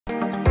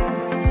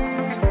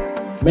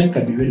Men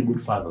can be very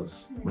good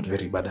fathers, but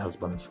very bad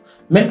husbands.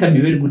 Men can be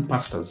very good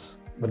pastors,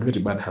 but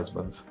very bad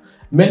husbands.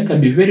 Men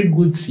can be very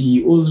good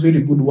CEOs,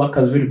 very good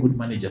workers, very good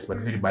managers, but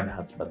very bad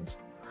husbands.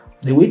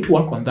 The way to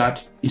work on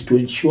that is to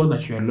ensure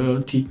that your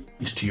loyalty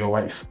is to your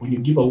wife. When you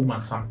give a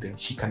woman something,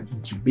 she can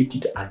incubate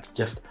it and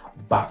just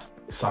birth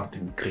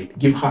something great.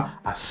 Give her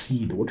a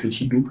seed. What will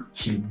she do?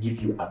 She'll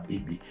give you a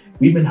baby.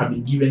 Women have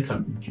been given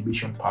some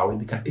incubation power.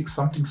 They can take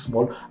something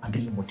small and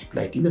really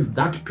multiply it. Even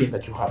that pain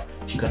that you have,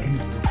 she can really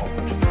give you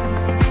comfort.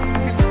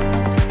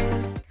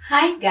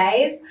 Hi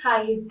guys, how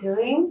are you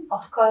doing?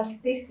 Of course,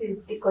 this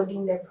is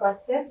Decoding the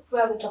Process,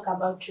 where we talk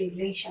about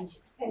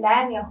relationships. And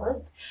I am your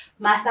host,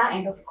 Martha,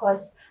 and of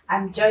course,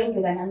 I'm joined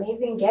with an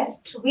amazing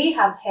guest. We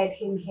have had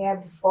him here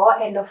before,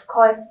 and of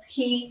course,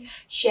 he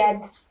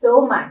shared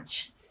so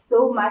much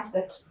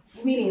that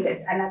we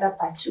needed another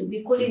part 2.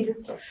 We couldn't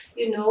just,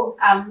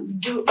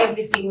 do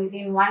everything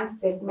within one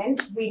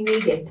segment. We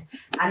needed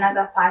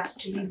another part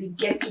to really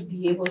get to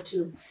be able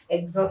to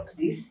exhaust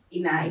this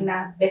in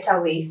a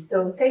better way.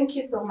 So thank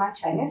you so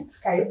much,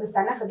 Ernest. Karibu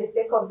sana. For the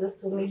sake of those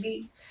who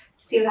maybe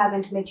still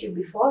haven't met you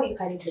before, you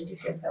can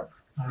introduce yourself.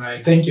 All right.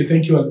 Thank you.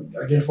 Thank you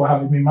again for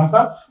having me,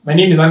 Martha. My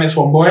name is Ernest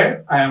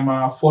Wamboye. I am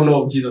a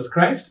follower of Jesus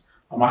Christ.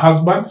 I'm a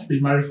husband.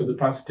 Been married for the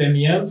past 10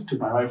 years to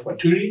my wife,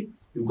 Waturi.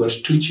 We've got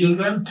 2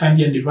 children,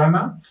 Tandy and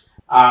Ivana.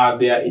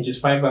 They are ages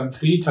 5 and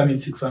 3, turning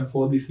 6 and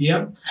 4 this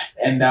year.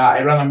 And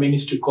I run a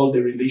ministry called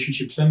the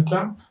Relationship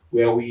Center,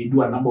 where we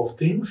do a number of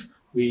things.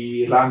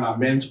 We run a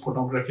men's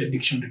pornography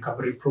addiction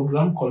recovery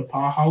program called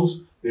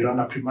Powerhouse. We run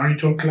a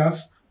premarital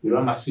class. We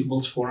run a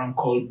singles forum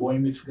called Boy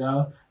Meets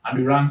Girl. And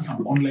we run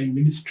some online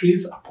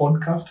ministries, a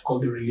podcast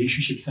called the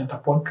Relationship Center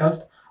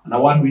Podcast, an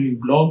award-winning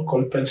blog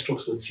called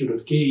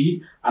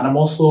penstrokes.co.ke. And I'm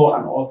also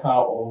an author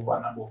of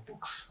a number of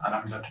books. And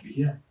I'm glad to be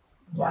here.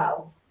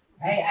 Wow.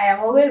 I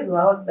am always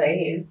wowed by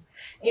his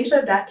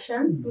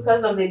introduction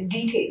because of the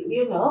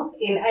detail,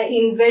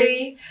 in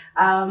very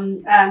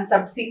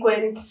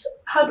subsequent,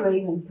 how do I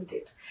even put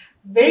it?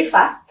 Very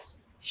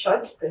fast,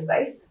 short,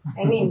 precise.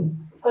 I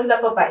mean, kwanza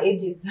proper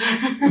ages. This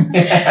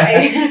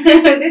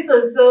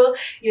was so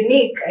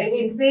unique. I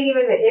mean, seeing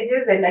even the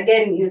ages, and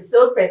again, you're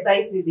so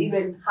precise with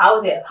even how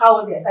old they're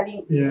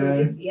turning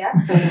this year.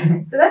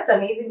 So that's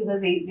amazing,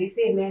 because they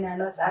say men are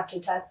not up to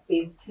task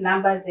with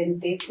numbers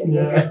and dates and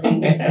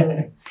everything.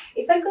 So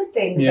it's a good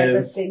thing.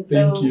 Yes,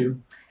 thank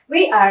you.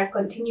 We are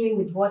continuing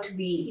with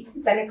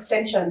it's an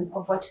extension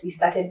of what we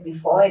started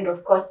before. And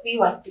of course, we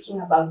were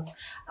speaking about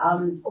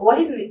what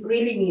it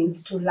really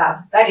means to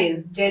love. That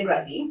is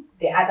generally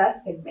the other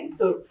segment.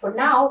 So for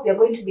now, we are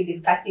going to be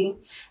discussing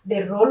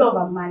the role of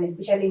a man,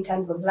 especially in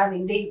terms of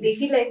loving. They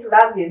feel like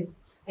love is,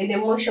 and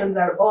emotions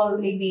are all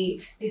maybe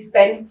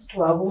dispensed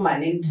to a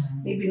woman and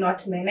maybe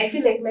not men. I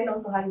feel like men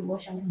also have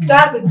emotions. When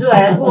they're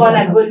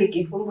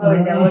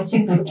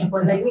watching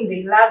football, I mean,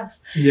 they love,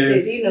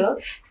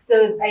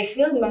 So I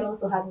feel men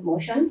also have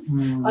emotions,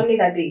 only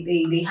that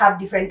they have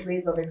different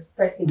ways of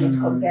expressing it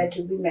compared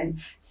to women.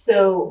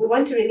 So we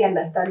want to really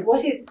understand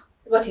what it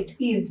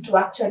is to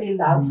actually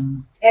love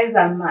as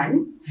a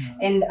man,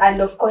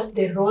 and of course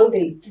the role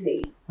they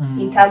play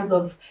in terms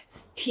of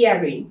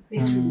steering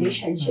this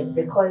relationship,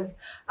 because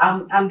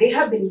they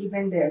have been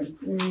given their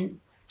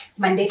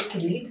mandate to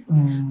lead,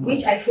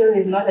 which I feel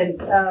is not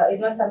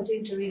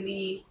something to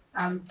really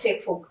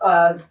take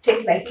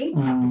lightly,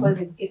 because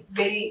it's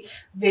very,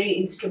 very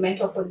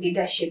instrumental for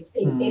leadership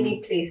in any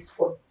place,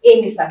 for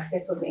any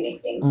success of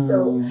anything.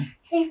 So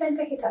you can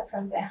take it up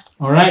from there.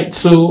 All right.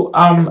 So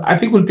I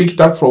think we'll pick it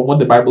up from what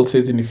the Bible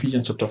says in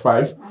Ephesians chapter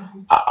 5.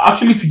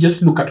 Actually, if you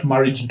just look at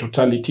marriage in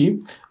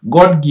totality,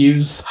 God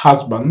gives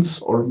husbands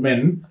or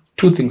men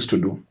 2 things to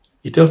do.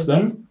 He tells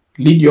them,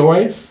 lead your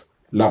wife,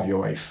 love your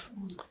wife.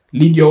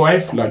 Lead your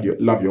wife, love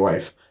your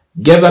wife.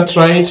 Get that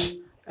right,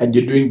 and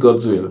you're doing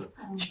God's will.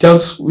 He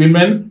tells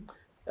women,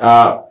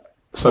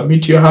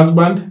 submit to your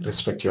husband,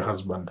 respect your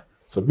husband.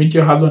 Submit to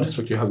your husband,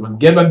 respect your husband.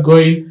 Get that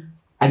going,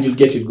 and you'll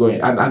get it going,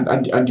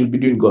 and you'll be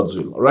doing God's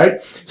will. All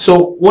right.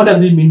 So what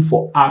does it mean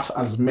for us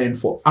as men,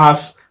 for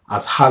us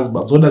as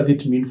husbands? What does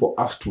it mean for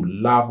us to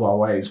love our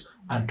wives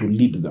and to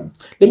lead them?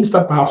 Let me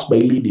start perhaps by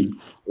leading.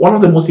 One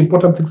of the most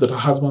important things that a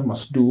husband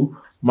must do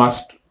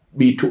must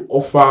be to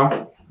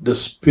offer the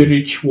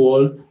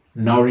spiritual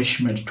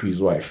nourishment to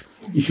his wife.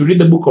 If you read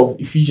the book of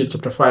Ephesians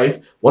chapter 5,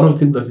 one of the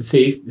things that it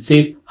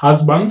says,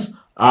 husbands,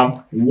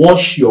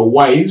 wash your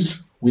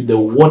wives with the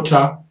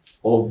water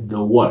of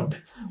the word.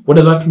 What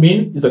does that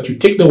mean? Is that you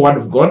take the word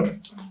of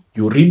God,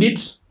 you read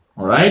it,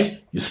 all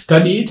right, you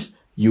study it,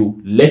 you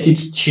let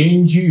it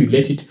change you, you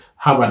let it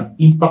have an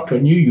impact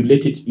on you, you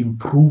let it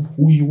improve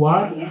who you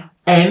are,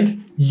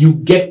 and you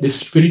get the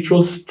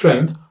spiritual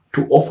strength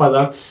to offer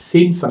that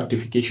same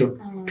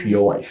sanctification to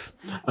your wife.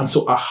 And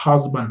so a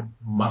husband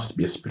must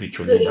be a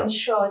spiritual leader. So in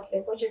short,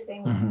 like what you're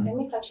saying, let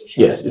me cut you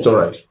short. Yes, it's all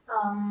right.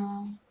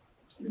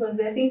 Because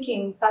they're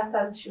thinking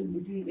pastors should be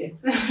doing this.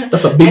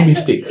 That's a big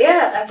mistake.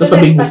 Yeah, that's a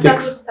big mistake.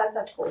 Starts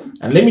at home.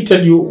 And let me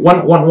tell you,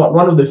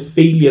 one of the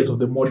failures of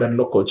the modern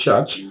local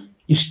church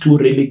is to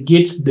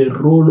relegate the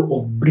role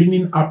of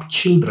bringing up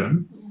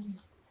children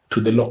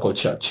to the local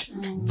church.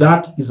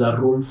 That is a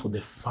role for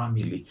the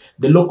family.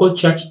 The local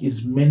church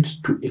is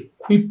meant to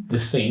equip the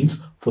saints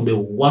for the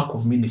work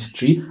of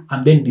ministry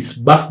and then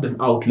disperse them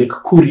out like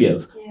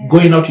couriers,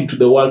 going out into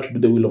the world to do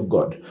the will of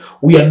God.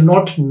 We are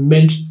not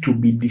meant to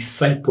be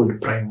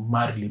discipled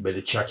primarily by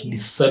the church.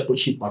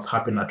 Discipleship must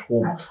happen at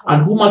home.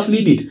 And who must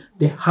lead it?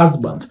 The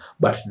husbands.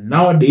 But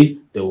nowadays,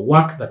 the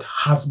work that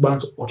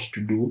husbands ought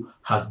to do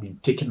has been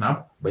taken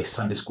up by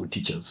Sunday school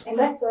teachers. And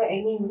that's why,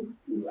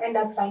 you end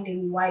up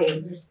finding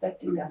wives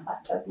respecting their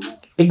pastors more.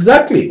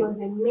 Exactly. Because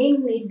the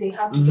main need they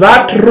have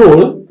that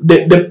role,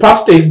 the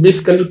pastor is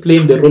basically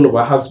playing the role of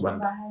a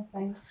husband.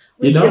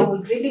 Which they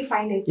would really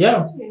find it,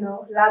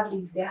 lovely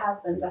if their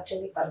husbands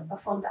actually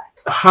perform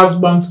that.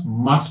 Husbands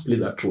must play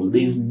that role.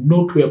 There is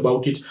no way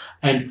about it.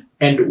 And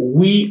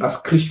we as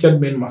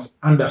Christian men must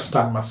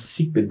understand, must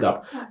seek the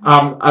gap.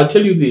 I'll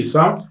tell you this,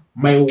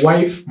 my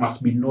wife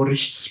must be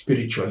nourished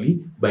spiritually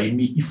by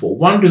me if for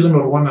one reason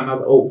or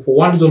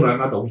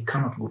another we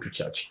cannot go to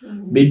church.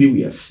 Maybe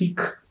we are sick,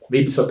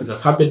 maybe something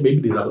has happened,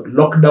 maybe there's a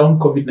lockdown,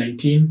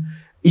 COVID-19.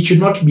 It should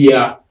not be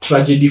a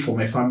tragedy for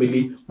my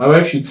family. My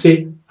wife should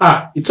say,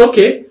 it's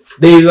okay.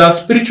 There is a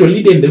spiritual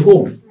leader in the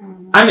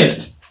home.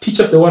 Ernest, teach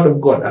us the word of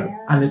God. And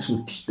Ernest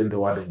will teach them the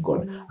word of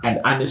God. And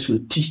Ernest will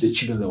teach the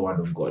children the word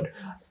of God.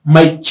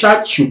 My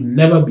church should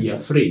never be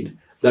afraid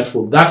that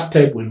for that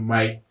time when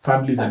my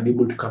family is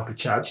unable to come to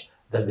church,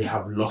 that they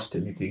have lost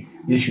anything.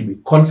 They should be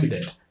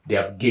confident they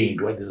have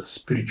gained when there's a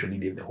spiritual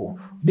leader in the home.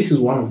 This is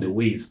one of the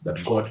ways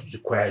that God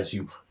requires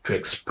you to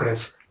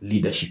express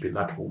leadership in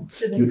that home.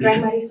 So the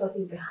primary source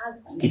is the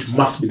husband. It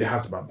must be the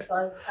husband.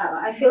 Because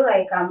I feel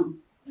like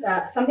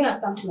something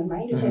has come to my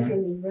mind, which I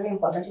feel is very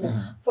important.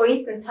 For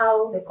instance,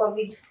 how the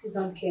COVID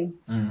season came.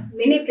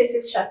 Many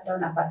places shut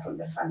down apart from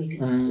the family.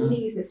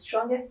 Family is the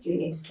strongest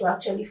unit to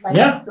actually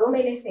fight so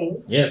many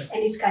things. Yes.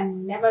 And it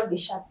can never be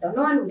shut down.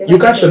 No one would ever. You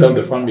can't shut down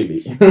the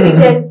family.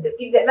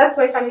 So that's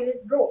why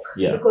families broke.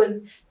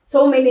 Because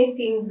so many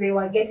things they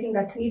were getting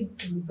that need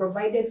to be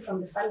provided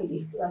from the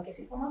family, they were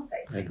getting from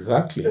outside.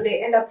 Exactly. So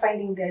they end up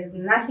finding there's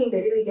nothing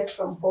they really get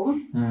from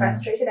home,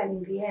 frustrated,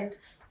 and in the end,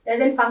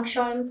 doesn't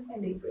function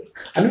and they break.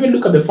 And even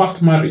look at the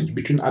first marriage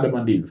between Adam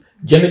and Eve.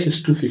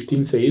 Genesis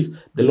 2:15 says,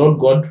 the Lord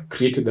God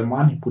created the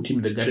man, he put him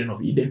in the Garden of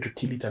Eden to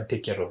till it and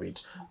take care of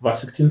it.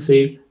 Verse 16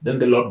 says, then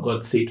the Lord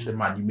God said to the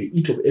man, you may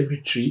eat of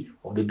every tree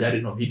of the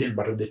Garden of Eden,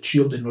 but of the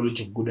tree of the knowledge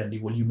of good and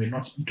evil you may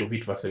not eat of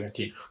it. Verse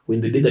 17, for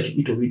in the day that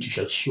you eat of it, you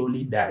shall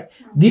surely die.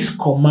 This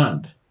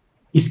command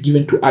is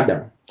given to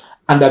Adam.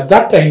 And at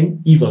that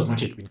time, Eve has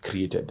not yet been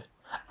created.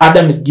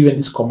 Adam is given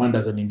this command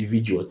as an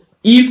individual.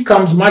 Eve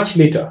comes much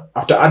later,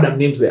 after Adam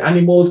names the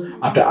animals,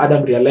 after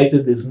Adam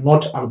realizes there's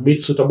not a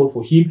mate suitable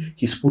for him,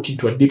 he's put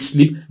into a deep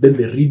sleep, then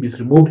the rib is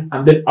removed,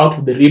 and then out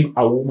of the rib,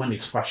 a woman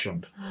is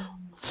fashioned.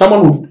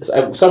 Someone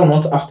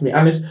once asked me,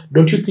 Ernest,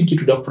 don't you think it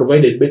would have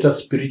provided better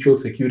spiritual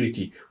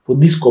security for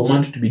this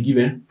command to be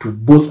given to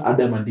both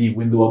Adam and Eve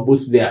when they were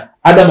both there?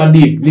 Adam and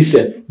Eve,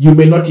 listen, you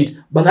may not eat.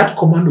 But that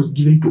command was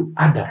given to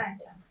Adam.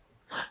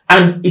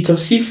 And it's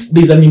as if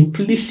there's an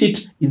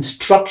implicit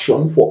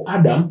instruction for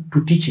Adam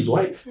to teach his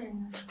wife.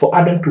 For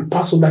Adam to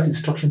pass on that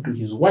instruction to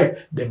his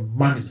wife. The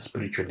man is a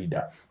spiritual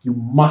leader. You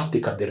must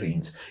take up the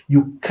reins.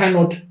 You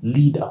cannot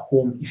lead a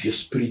home if you're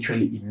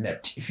spiritually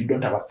inept, if you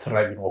don't have a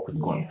thriving walk with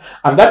God.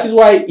 And that is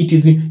why it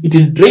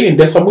is draining.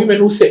 There's some women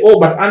who say, oh,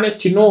 but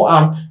Ernest,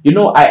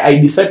 I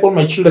disciple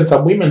my children.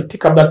 Some women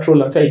take up that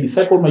role and say, I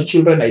disciple my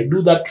children, I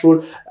do that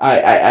role,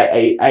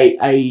 I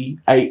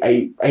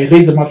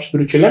raise them up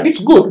spiritually. And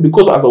it's good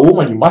because as a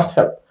woman, you must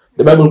help.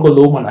 The Bible calls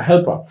a woman a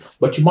helper.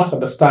 But you must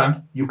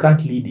understand, you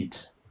can't lead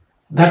it.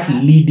 That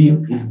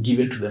leading is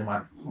given to the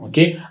man,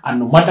 okay? And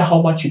no matter how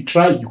much you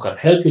try, you can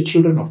help your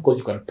children. Of course,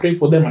 you can pray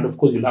for them, and of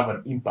course, you'll have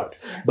an impact.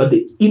 Yes. But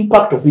the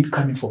impact of it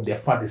coming from their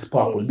father is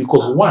powerful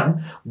because,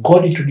 one,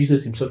 God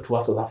introduces himself to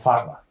us as a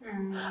father.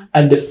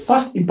 And the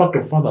first impact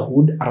of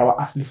fatherhood are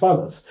our earthly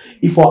fathers.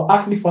 If our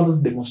earthly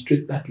fathers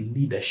demonstrate that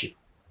leadership,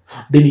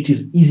 then it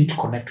is easy to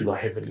connect with our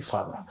heavenly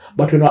Father.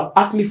 But when our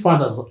earthly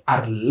fathers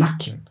are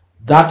lacking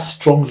that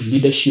strong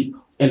leadership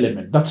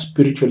element, that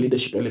spiritual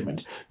leadership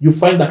element, you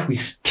find that we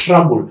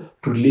struggle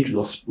to relate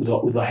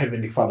with our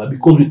heavenly Father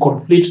because we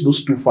conflate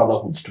those two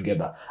fatherhoods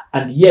together,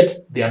 and yet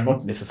they are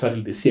not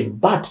necessarily the same.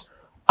 But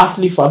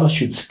earthly fathers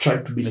should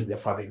strive to be like their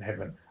Father in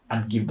heaven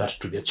and give that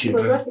to their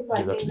children,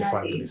 give that to their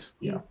families.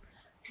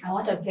 I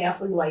want a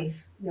prayerful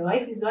wife. The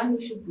wife is the one who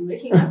should be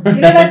waking up.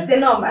 That's the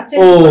norm. Actually,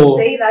 people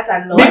say that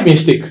a lot. Big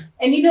mistake.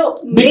 And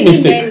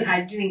many men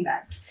are doing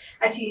that.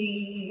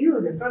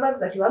 The Proverbs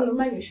that you are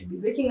woman, you should be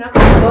waking up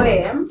at 4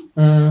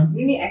 a.m.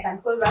 Meaning I can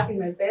close up in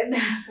my bed.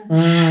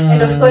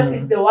 And of course,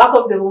 it's the work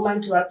of the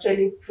woman to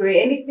actually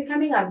pray. And it's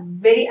becoming a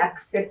very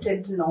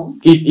accepted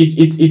norm.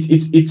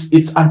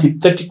 It's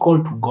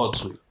antithetical to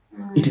God's will.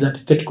 It is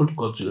antithetical to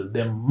God's will.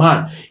 The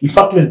man, in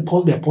fact, when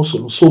Paul the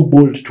Apostle was so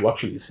bold to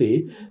actually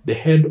say, the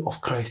head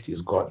of Christ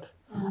is God.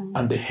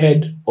 And the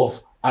head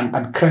of,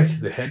 and Christ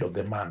is the head of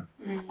the man.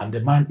 And the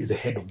man is the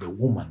head of the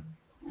woman.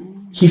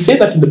 He said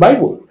that in the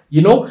Bible.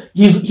 You know,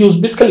 he was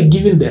basically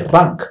given the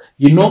rank,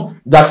 you know,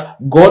 that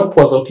God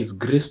pours out his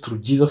grace through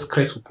Jesus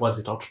Christ, who pours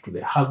it out to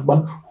the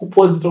husband, who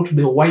pours it out to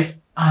the wife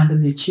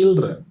and the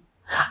children.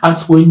 And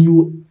so when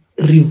you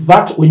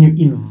invert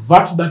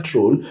that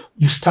role,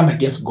 you stand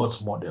against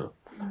God's model.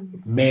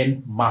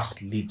 Men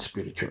must lead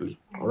spiritually.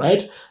 All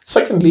right.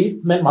 Secondly,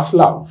 men must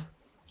love.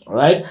 All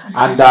right.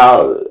 And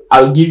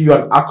I'll give you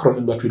an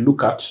acronym that we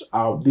look at.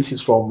 This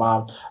is from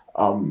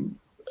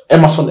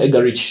Emerson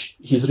Egerich.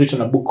 He's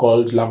written a book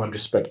called Love and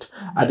Respect.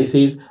 And he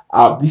says,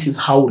 this is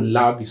how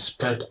love is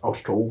spelled out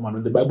to a woman.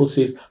 When the Bible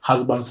says,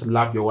 husbands,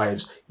 love your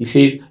wives, he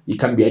says it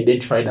can be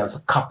identified as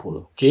a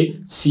couple. Okay.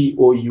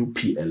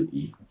 COUPLE.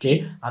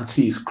 Okay. And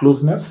C is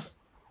closeness.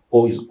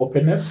 O is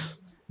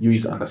openness. U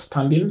is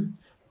understanding.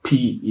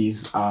 P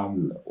is,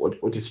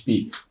 what is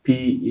P?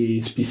 P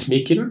is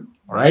peacemaking.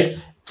 All right.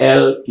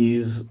 L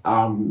is,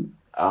 L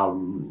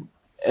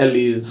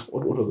is,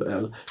 what was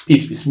L? P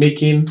is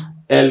peacemaking.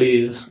 L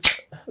is,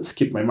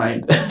 skip my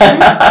mind.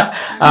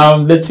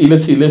 Let's see.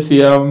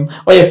 Oh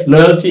yes,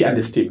 loyalty and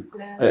esteem.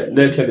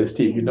 Loyalty and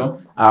esteem, you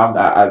know,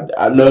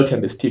 loyalty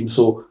and esteem.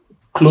 So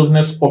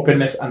closeness,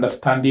 openness,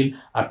 understanding,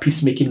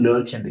 peacemaking,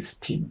 loyalty and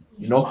esteem.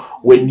 You know,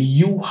 when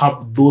you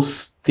have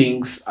those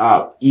things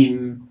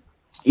in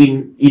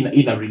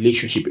a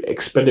relationship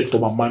expanded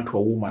from a man to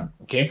a woman,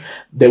 okay,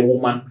 the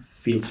woman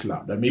feels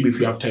loved. And maybe if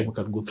you have time, we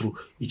can go through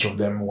each of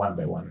them one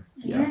by one.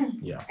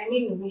 Yeah. I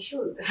mean, we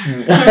should.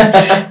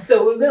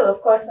 So we will,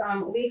 of course.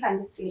 We can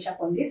just finish up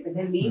on this, and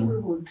then maybe we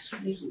would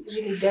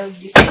really delve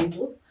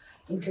deeper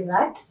into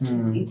that.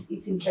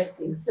 It's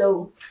interesting.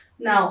 So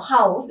now,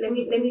 how? Let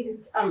me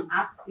just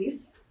ask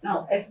this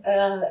now as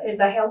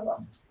a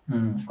helper.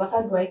 Of course,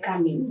 how do I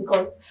come in?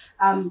 Because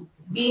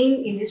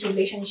being in this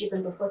relationship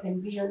and of course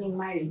envisioning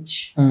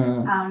marriage,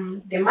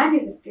 the man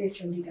is a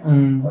spiritual leader,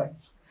 of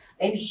course,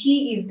 and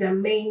he is the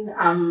main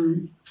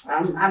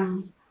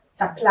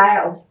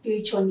supplier of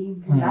spiritual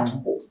needs in that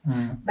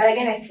home. But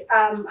again,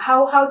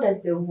 how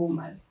does the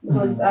woman?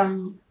 Because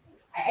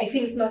I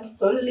feel it's not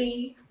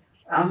solely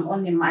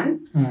on the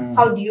man.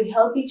 How do you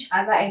help each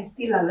other and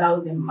still allow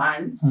the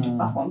man to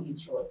perform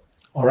his role?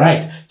 All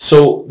right.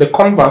 So the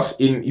converse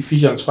in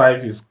Ephesians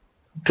 5 is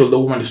told the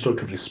woman is told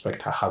to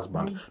respect her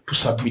husband, to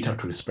submit and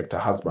to respect her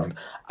husband.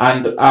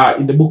 And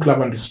in the book Love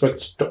and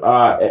Respect,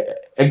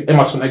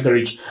 Emerson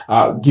Egerich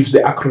gives the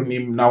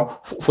acronym now.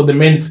 For the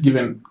men, it's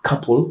given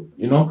couple,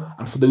 you know,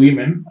 and for the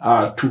women,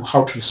 to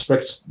how to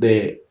respect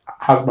the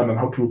husband and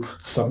how to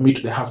submit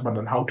to the husband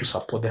and how to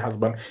support the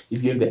husband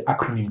is given the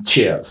acronym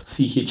CHAIRS,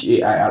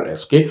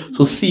 CHAIRS. Okay,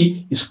 so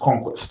C is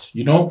conquest.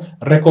 You know,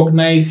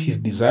 recognize his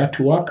desire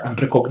to work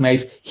and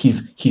recognize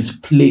his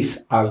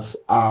place as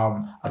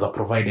a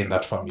provider in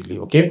that family.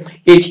 Okay,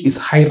 H is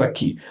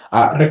hierarchy.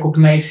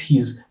 Recognize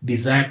his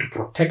desire to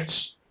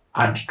protect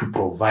and to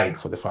provide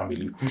for the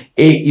family.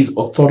 A is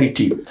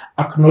authority.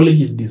 Acknowledge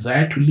his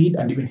desire to lead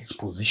and even his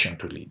position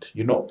to lead.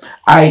 You know,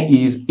 I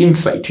is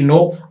insight. You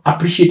know,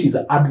 appreciate his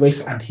advice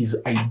and his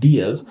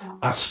ideas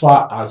as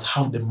far as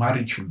how the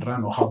marriage should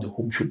run or how the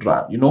home should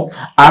run. You know,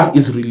 R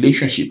is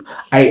relationship.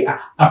 I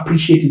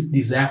appreciate his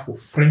desire for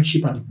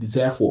friendship and his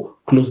desire for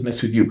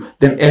closeness with you.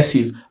 Then S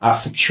is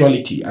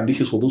sexuality, and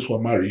this is for those who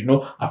are married. You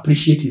know,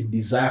 appreciate his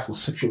desire for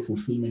sexual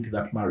fulfillment in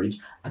that marriage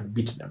and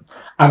beat them.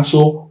 And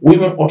so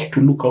women ought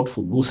to look out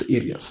for those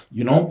areas.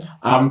 You know,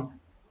 am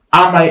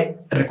I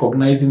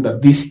recognizing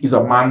that this is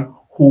a man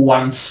who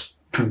wants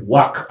to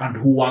work and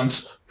who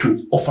wants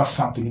to offer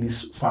something in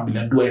his family,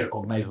 and do I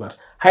recognize that?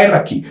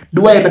 Hierarchy.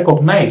 Do I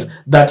recognize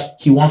that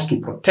he wants to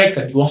protect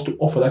and he wants to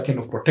offer that kind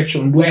of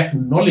protection? Do I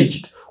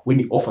acknowledge it when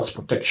he offers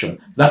protection?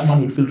 That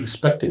man will feel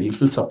respected, he'll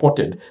feel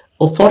supported.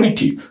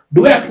 Authority.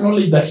 Do I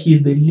acknowledge that he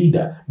is the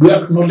leader? Do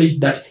I acknowledge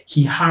that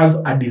he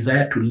has a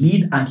desire to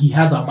lead and he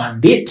has a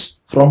mandate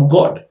from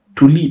God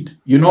to lead?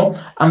 You know?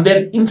 And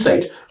then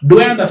insight.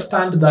 Do I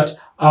understand that,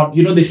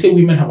 you know, they say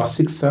women have a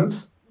sixth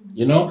sense?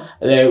 You know,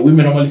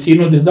 women normally say, you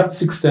know, there's that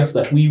sixth sense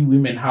that we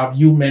women have,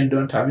 you men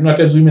don't have. You know, at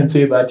times women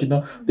say that, you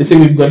know, they say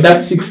we've got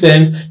that sixth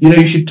sense, you know,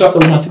 you should trust a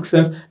woman's sixth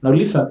sense. Now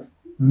listen,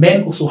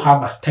 men also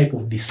have a type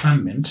of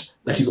discernment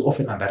that is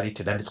often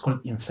underrated, and it's called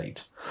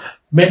insight.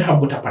 Men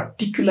have got a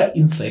particular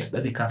insight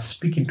that they can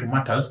speak into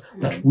matters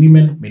that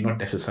women may not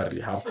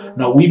necessarily have.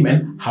 Now,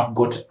 women have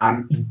got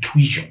an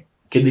intuition.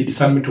 Okay, the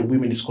discernment of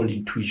women is called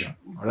intuition.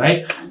 All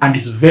right, and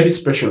it's very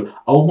special.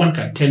 A woman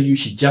can tell you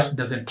she just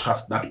doesn't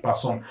trust that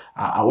person.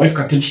 A wife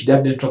can tell you she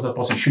doesn't trust that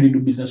person. She shouldn't do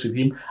business with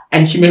him,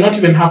 and she may not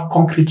even have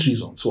concrete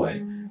reasons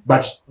why.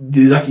 But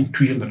there's that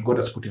intuition that God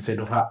has put inside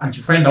of her, and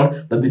you find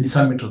out that the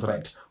discernment was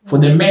right. For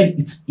the men,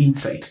 it's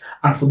insight,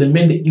 and for the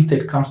men, the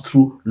insight comes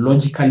through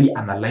logically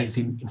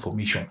analyzing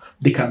information.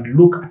 They can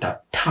look at a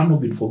ton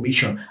of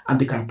information, and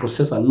they can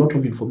process a lot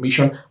of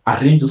information,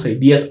 arrange those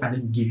ideas, and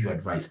then give you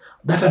advice.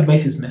 That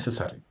advice is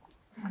necessary.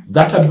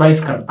 That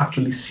advice can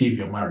actually save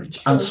your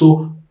marriage. And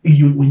so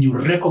when you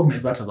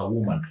recognize that as a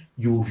woman,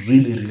 you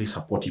really, really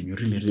support him. You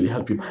really, really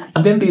help him.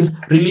 And then there's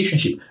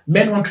relationship.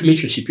 Men want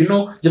relationship. You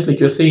know, just like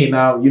you're saying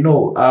now, you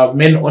know,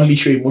 men only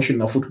show emotion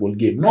in a football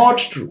game. Not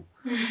true.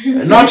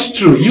 Not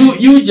true.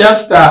 You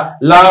just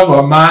love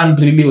a man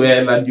really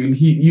well, and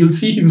you'll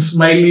see him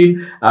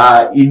smiling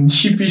in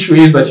sheepish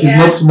ways that he's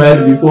not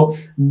smiled before.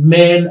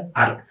 Men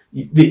are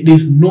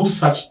there's no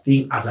such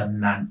thing as a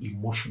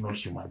non-emotional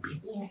human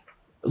being. Yes.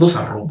 Those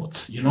are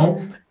robots, you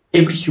know.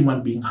 Every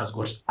human being has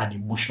got an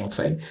emotional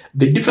side.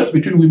 The difference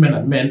between women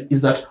and men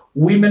is that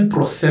women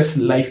process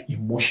life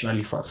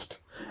emotionally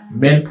first.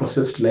 Men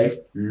process life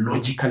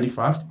logically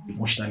first,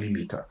 emotionally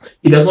later.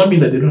 It does not mean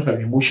that they don't have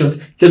emotions.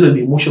 It's just that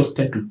the emotions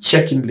tend to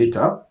check in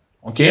later,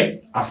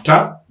 okay,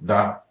 after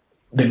the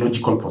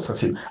logical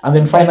processing. And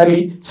then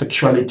finally,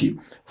 sexuality.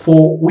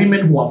 For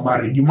women who are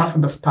married, you must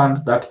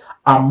understand that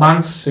a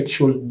man's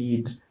sexual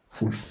need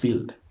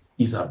fulfilled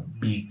is a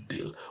big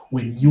deal.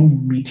 When you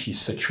meet his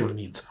sexual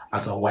needs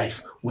as a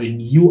wife,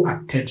 when you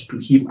attend to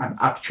him and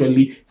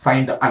actually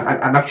find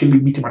and actually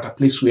meet him at a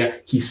place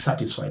where he's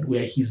satisfied,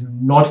 where he's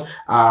not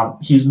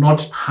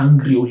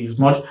hungry or he's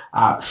not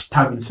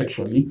starving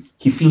sexually,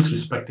 he feels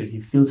respected, he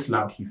feels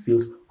loved, he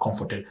feels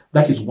comforted.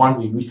 That is one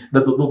way in which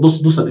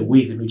those are the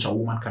ways in which a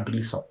woman can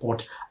really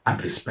support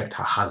and respect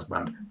her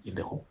husband in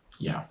the home.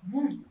 Yeah.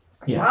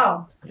 Yeah.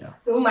 Wow. Yeah.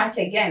 So much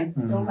again.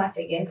 So much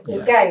again.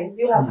 So guys,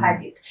 you have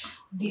had it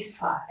this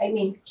far. I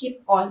mean,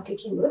 keep on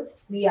taking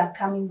notes. We are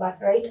coming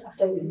back right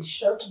after this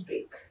short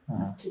break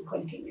to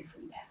continue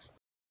from there.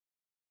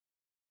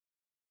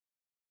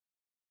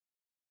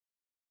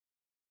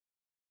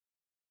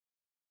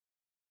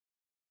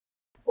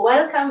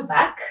 Welcome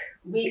back.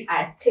 We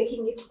are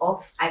taking it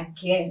off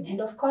again. And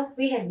of course,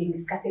 we have been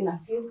discussing a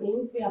few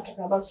things. We have talked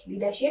about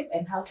leadership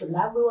and how to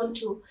love. We want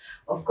to,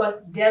 of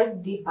course,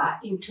 delve deeper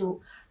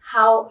into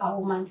how a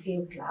woman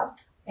feels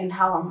loved and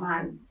how a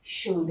man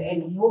should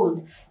and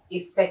would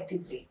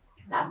effectively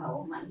love a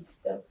woman.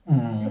 So,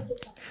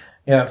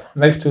 yeah,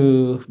 nice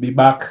to be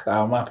back,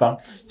 Martha.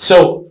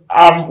 So,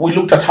 we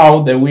looked at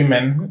how the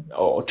women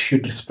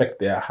should respect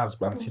their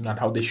husbands, and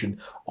how they should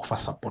offer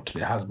support to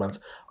their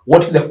husbands.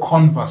 What is the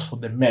converse for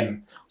the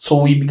men?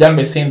 So we began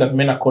by saying that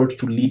men are called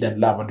to lead and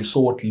love, and we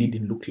saw what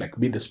leading looked like,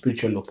 being the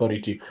spiritual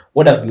authority.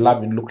 What does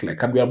loving look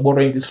like? And we are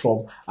borrowing this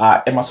from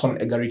Emerson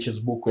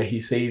Egarich's book, where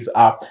he says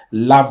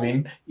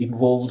loving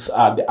involves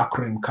the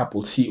acronym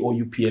COUPLE,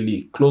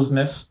 COUPLE: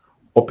 closeness,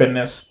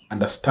 openness,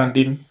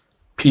 understanding,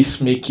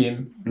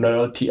 peacemaking,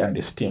 loyalty, and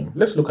esteem.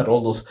 Let's look at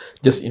all those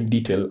just in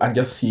detail and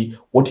just see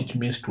what it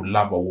means to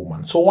love a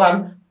woman. So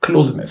one,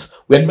 closeness.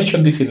 We had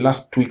mentioned this in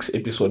last week's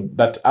episode,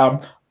 that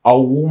a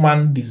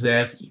woman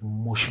deserves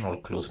emotional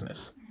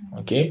closeness.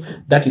 Okay,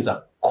 that is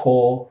a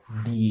core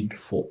need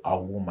for a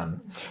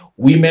woman.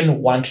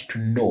 Women want to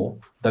know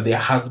that their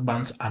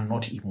husbands are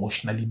not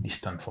emotionally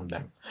distant from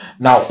them.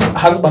 Now,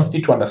 husbands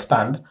need to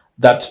understand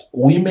that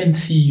women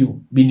see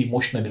you being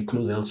emotionally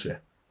close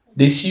elsewhere.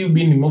 They see you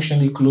being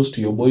emotionally close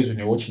to your boys when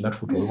you're watching that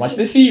football match.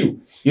 They see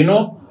you, you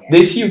know,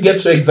 they see you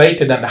get so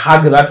excited and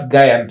hug that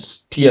guy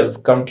and tears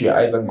come to your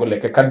eyes and go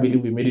like, I can't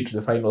believe we made it to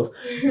the finals.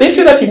 They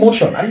see that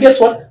emotion, and guess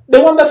what?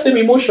 They want that same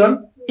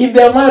emotion in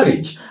their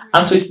marriage.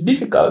 And so it's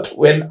difficult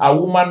when a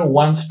woman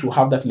wants to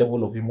have that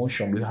level of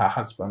emotion with her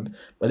husband,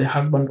 but the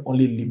husband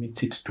only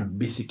limits it to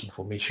basic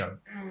information.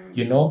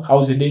 You know,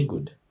 how's your day?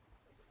 Good.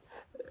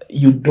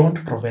 You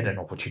don't provide an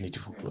opportunity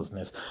for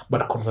closeness,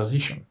 but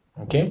conversation,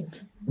 okay,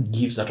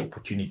 gives that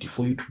opportunity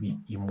for you to be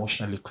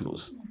emotionally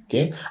close,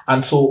 okay?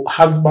 And so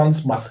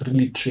husbands must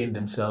really train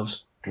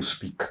themselves to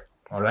speak,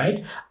 all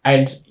right?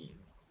 And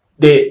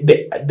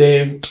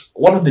the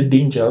one of the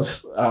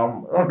dangers,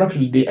 not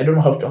really, I don't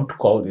know how to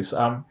call this,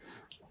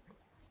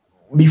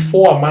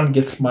 before a man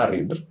gets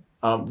married,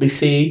 they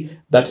say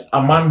that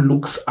a man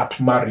looks at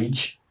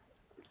marriage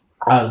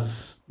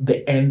as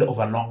the end of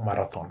a long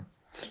marathon.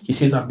 He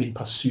says, I've been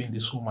pursuing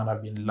this woman,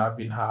 I've been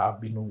loving her,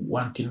 I've been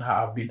wanting her,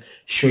 I've been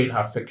showing her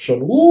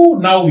affection. Ooh,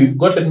 now we've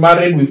gotten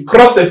married, we've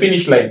crossed the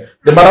finish line.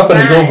 The marathon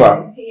is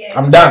over. Yes.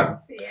 I'm done.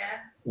 Yeah.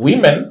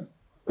 Women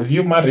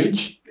view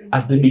marriage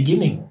as the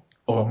beginning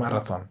of a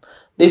marathon.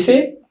 They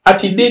say,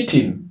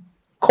 dating,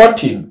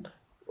 courting,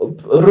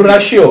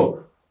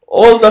 ratio,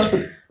 all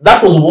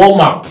that was warm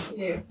up.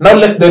 Yes. Now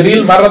let the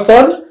real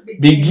marathon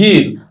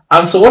begin.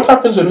 And so what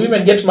happens when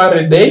women get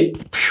married? They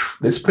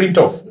sprint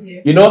off.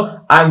 Yes. You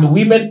know, and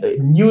women,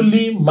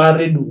 newly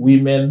married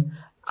women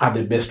are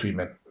the best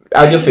women.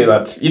 I'll just say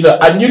that. You know,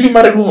 a newly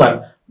married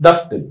woman,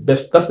 that's the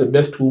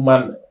best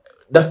woman.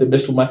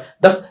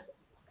 That's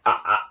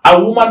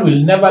a woman will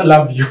never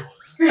love you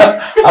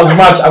as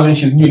much as when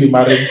she's newly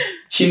married.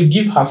 She'll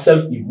give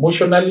herself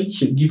emotionally,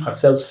 she'll give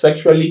herself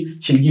sexually,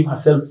 she'll give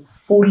herself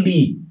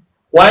fully.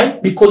 Why?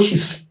 Because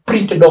she's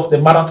sprinted off,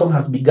 the marathon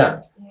has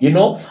begun. You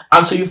know,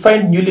 and so you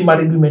find newly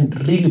married women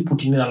really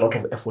putting in a lot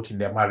of effort in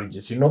their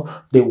marriages. You know,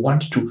 they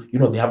want to, you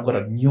know, they have got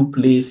a new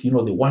place, you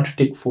know, they want to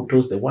take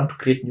photos, they want to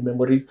create new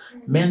memories.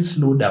 Men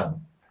slow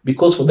down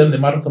because for them the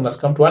marathon has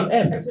come to an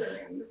end.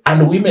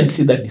 And women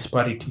see that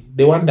disparity.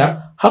 They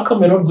wonder, how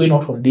come we're not going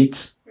out on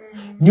dates?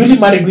 Newly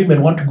married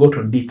women want to go out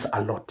on dates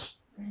a lot.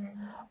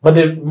 But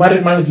the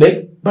married man is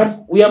like,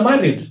 but we are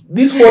married.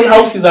 This whole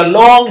house is a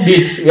long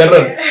date we are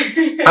on.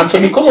 And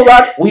so because of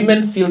that,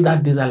 women feel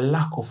that there's a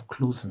lack of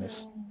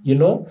closeness. you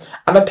know.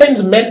 And at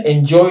times men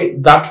enjoy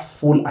that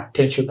full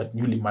attention that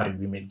newly married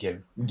women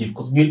give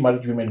because newly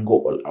married women go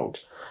all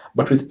out.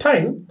 But with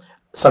time,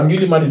 some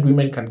newly married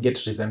women can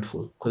get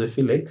resentful because they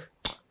feel like,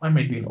 why am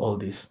I doing all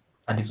this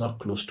and he's not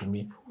close to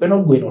me? We're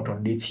not going out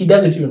on dates. He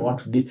doesn't even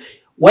want to date.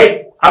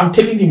 Why? I'm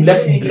telling him,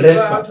 let's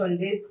dress up. Out on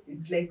dates,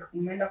 it's like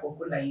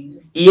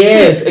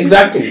yes,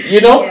 exactly. You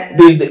know,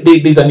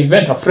 there's an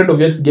event, a friend of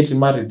yours is getting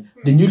married.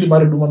 The newly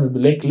married woman will be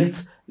like,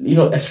 let's, you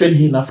know, especially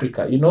here in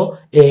Africa, you know,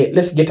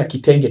 let's get a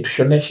kitenge to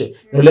shoneshe.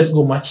 You know, let's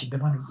go match it. The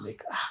man will be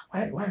like,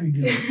 why are you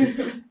doing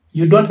this?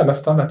 You don't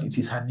understand that it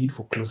is her need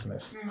for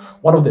closeness.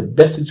 One of the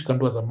best things you can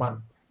do as a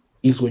man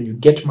is when you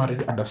get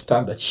married,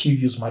 understand that she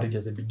views marriage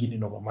as the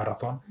beginning of a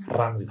marathon.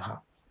 Run with her.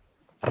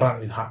 Run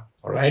with her.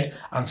 All right.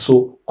 And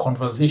so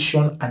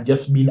conversation and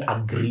just being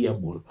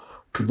agreeable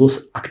to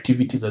those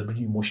activities that bring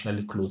you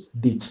emotionally close.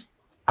 Dates.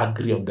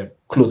 Agree on them.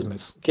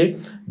 Closeness. Okay.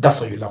 That's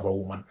how you love a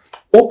woman.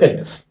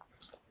 Openness.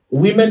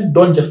 Women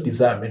don't just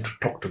desire men to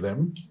talk to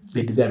them.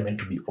 They desire men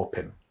to be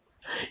open.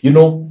 You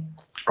know,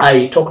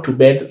 I talk to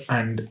men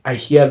and I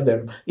hear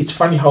them. It's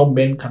funny how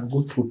men can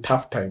go through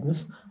tough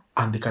times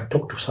and they can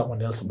talk to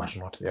someone else but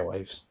not their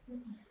wives.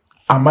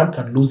 A man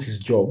can lose his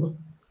job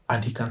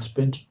and he can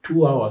spend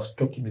 2 hours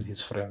talking with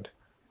his friend.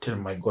 Tell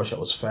him, my gosh, I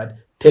was fired.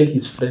 Tell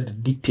his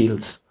friend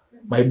details.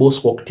 My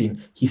boss walked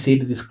in. He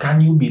said this.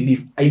 Can you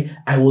believe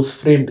I was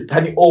framed?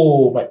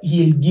 But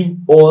he'll give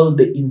all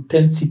the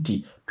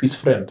intensity to his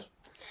friend.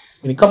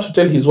 When he comes to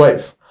tell his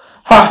wife,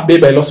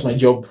 babe, I lost my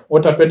job.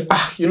 What happened?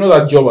 You know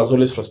that job has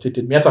always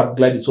frustrated me. I'm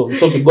glad it's over.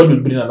 It's okay. God will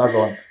bring another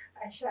one.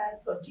 I shall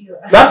sort you.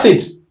 That's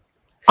it.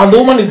 And the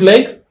woman is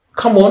like,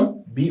 come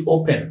on, be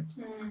open.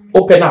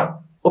 Open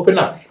up. Open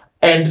up.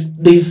 And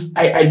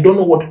I don't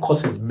know what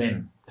causes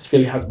men,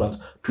 especially husbands,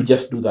 to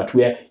just do that,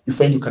 where you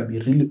find you can be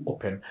really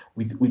open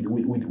with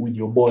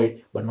your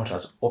boy, but not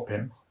as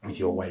open with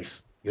your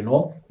wife. You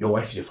know, your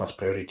wife is your first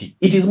priority.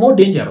 It is more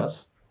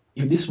dangerous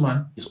if this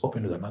man is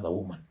open with another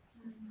woman.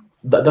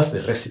 That's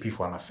the recipe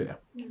for an affair.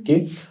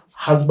 Okay?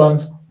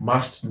 Husbands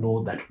must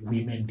know that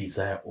women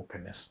desire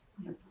openness.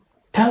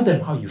 Tell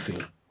them how you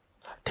feel.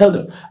 Tell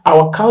them.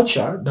 Our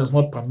culture does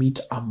not permit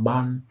a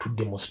man to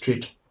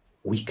demonstrate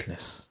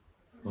weakness,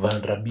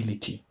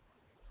 vulnerability.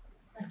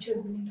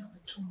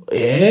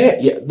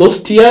 Yeah.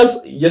 Those tears,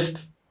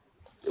 just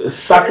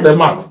suck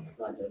them up.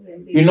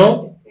 You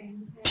know,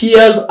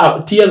 tears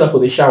are for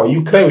the shower.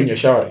 You cry when you're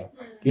showering.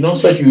 You know,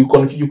 so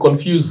you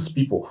confuse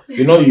people.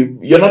 You know,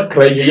 you're not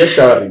crying, you're just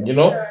showering. You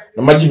know,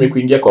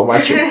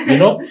 you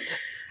know,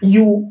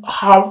 you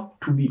have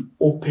to be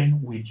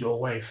open with your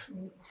wife.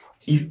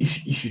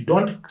 If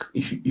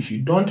you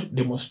don't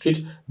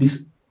demonstrate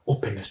this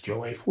openness to your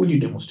wife, who will you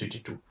demonstrate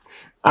it to?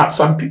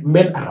 Some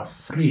men are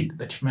afraid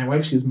that if my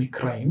wife sees me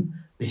crying,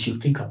 then she'll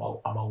think I'm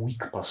a weak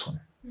person.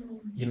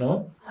 You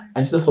know,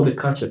 and so that's what the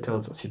culture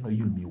tells us. You know,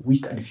 you'll be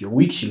weak, and if you're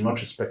weak, she'll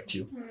not respect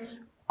you.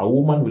 A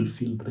woman will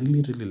feel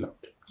really, really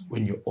loved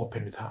when you're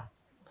open with her.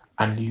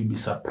 And you'll be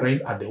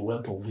surprised at the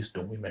wealth of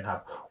wisdom women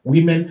have.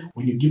 Women,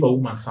 when you give a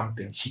woman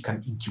something, she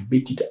can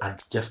incubate it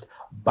and just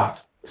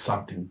birth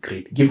something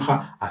great. Give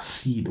her a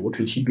seed. What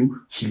will she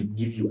do? She'll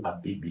give you a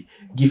baby.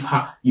 Give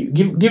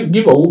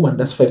a woman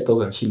that's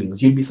 5,000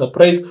 shillings. You'll be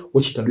surprised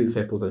what she can do with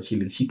 5,000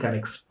 shillings. She can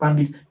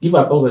expand it. Give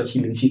her 1,000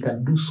 shillings. She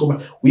can do so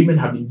much. Women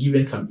have been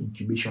given some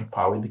incubation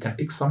power. They can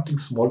take something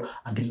small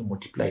and really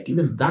multiply it.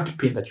 Even that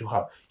pain that you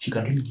have, she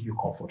can really give you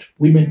comfort.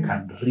 Women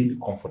can really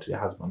comfort their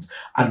husbands.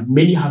 And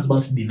many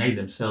husbands deny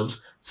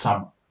themselves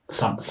some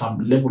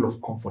level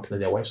of comfort that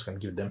their wives can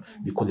give them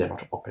because they're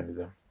not open with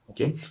them.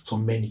 Okay, so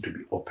men need to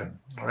be open.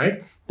 All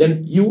right.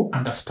 Then you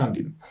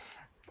understanding.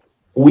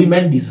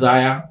 Women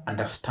desire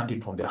understanding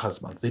from their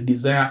husbands. They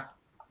desire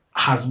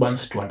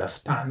husbands to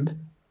understand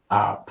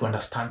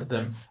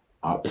them,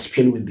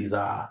 especially when there's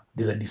a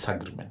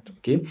disagreement.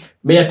 Okay,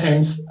 many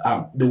times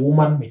the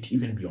woman might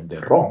even be on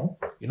the wrong,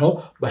 you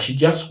know, but she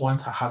just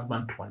wants her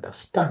husband to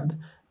understand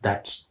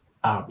that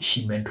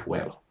she meant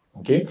well.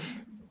 Okay.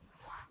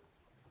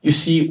 You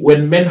see,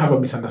 when men have a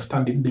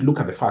misunderstanding, they look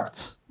at the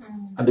facts.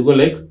 And they go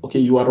like, okay,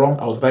 you are wrong,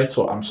 I was right,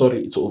 so I'm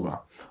sorry, it's over.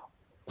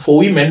 For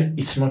women,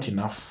 it's not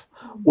enough.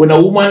 When a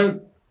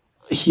woman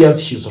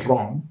hears she's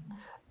wrong,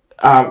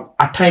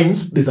 at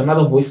times, there's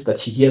another voice that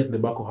she hears in the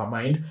back of her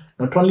mind.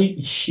 Not only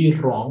is she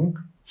wrong,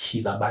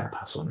 she's a bad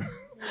person.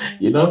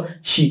 You know,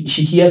 she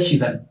hears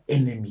she's an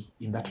enemy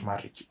in that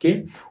marriage,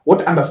 okay?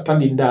 What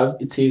understanding does,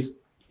 it says,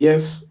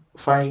 yes,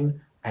 fine,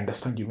 I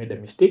understand you made a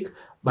mistake,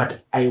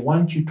 but I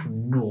want you to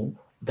know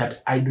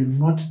that I do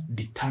not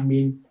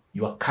determine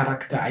your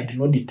character, I do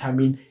not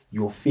determine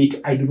your fate,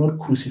 I do not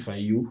crucify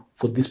you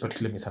for this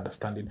particular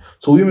misunderstanding.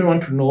 So women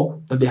want to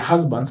know that their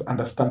husbands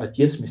understand that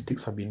yes,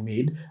 mistakes have been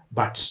made,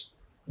 but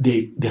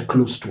they're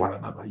close to one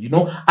another, you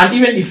know. And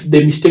even if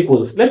the mistake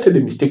was, let's say the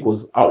mistake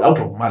was out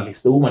of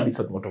malice, the woman did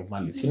something out of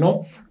malice, you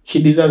know,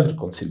 she desires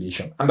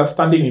reconciliation.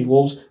 Understanding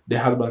involves the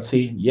husband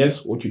saying,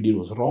 yes, what you did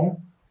was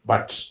wrong,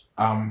 but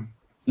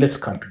let's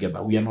come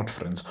together. We are not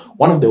friends.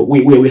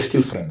 We're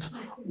still friends.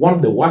 One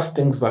of the worst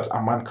things that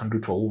a man can do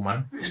to a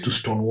woman is to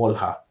stonewall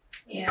her.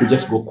 to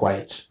just go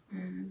quiet.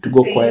 To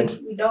go quiet.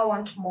 We don't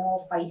want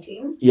more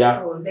fighting.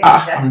 Yeah. So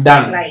I'm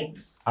done. slide.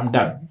 I'm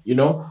done. You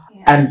know?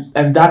 Yeah.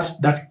 And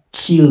that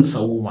kills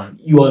a woman.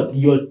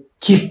 You're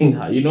killing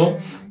her, you know?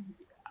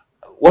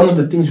 One of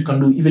the things you can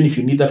do, even if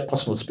you need that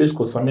personal space,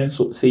 because some men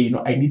say, you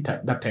know, I need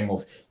that time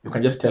off. You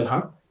can just tell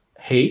her,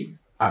 hey,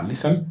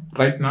 listen,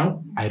 right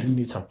now, I really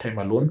need some time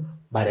alone,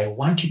 but I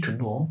want you to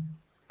know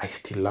I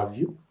still love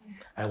you.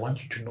 I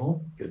want you to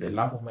know you're the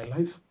love of my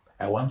life.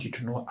 I want you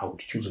to know I would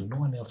choose no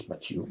one else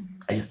but you.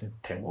 I just need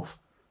time off.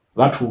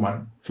 That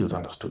woman feels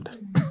understood.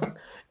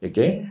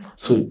 Okay?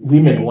 So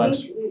women want...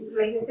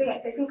 Like you're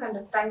saying, I think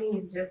understanding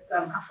is just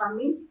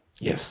affirming.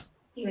 Yes.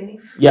 Even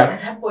if at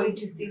that point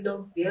you still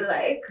don't feel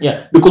like.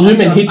 Yeah, because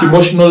women hate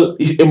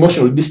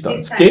emotional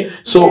distance. Okay,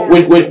 so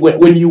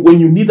when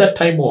you need that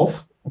time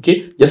off,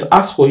 okay, just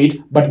ask for it.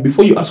 But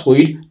before you ask for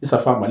it, just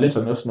affirm. Let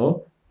us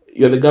know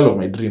you're the girl of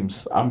my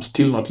dreams. I'm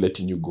still not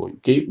letting you go.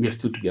 Okay, we are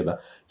still together.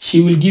 She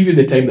will give you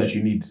the time that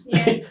you need.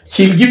 Yeah.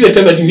 She'll give you the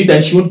time that you need,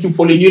 and she won't keep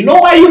following you. No,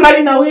 why are you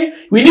running away?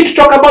 We need to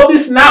talk about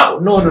this now.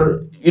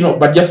 No, you know.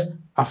 But just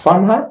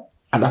affirm her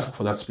and ask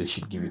for that space.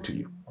 She'll give it to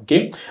you.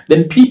 Okay,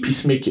 then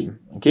peacemaking.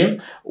 Okay,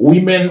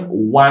 women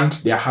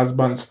want their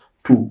husbands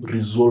to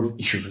resolve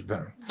issues with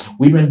them.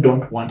 Women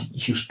don't want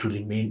issues to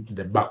remain in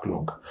the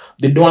backlog.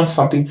 They don't want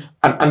something,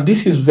 and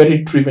this is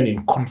very driven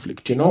in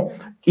conflict. You know,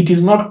 it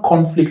is not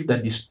conflict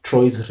that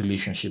destroys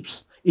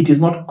relationships. It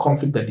is not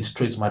conflict that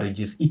destroys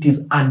marriages. It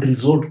is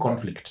unresolved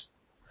conflict.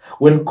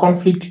 When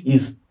conflict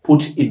is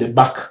put in the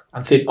back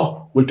and said,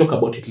 "Oh, we'll talk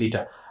about it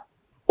later."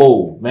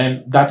 Oh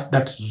man,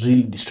 that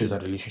really destroys a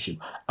relationship.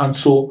 And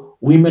so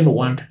women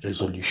want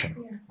resolution.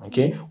 Yeah.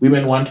 Okay,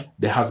 women want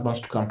the husbands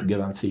to come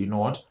together and say, you know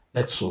what,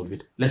 let's solve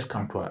it. Let's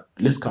come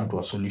to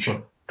a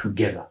solution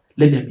together.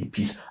 Let there be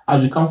peace.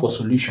 As we come for a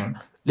solution,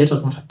 let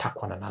us not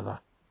attack one another.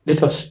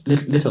 Let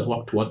us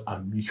work towards a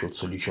mutual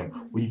solution.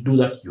 When you do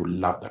that, you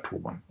love that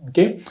woman.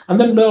 Okay, and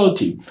then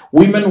loyalty.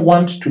 Women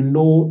want to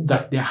know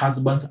that their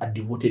husbands are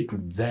devoted to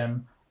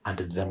them and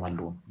them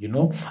alone. You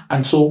know,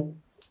 and so.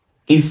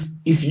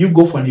 If you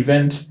go for an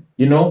event,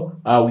 you know,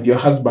 with your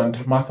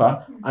husband,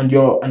 Martha, and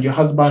your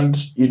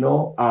husband, you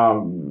know,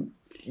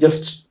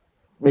 just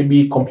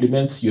maybe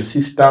compliments your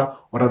sister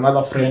or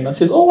another friend and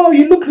says, "Oh wow,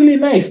 you look really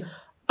nice,"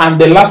 and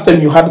the last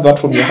time you heard that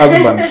from your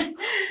husband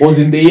was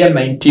in the year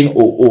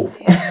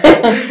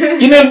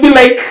 1900, you know, it'd be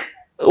like,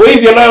 where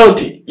is your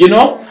loyalty? You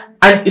know,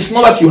 and it's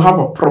not that you have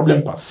a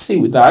problem per se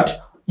with that.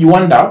 You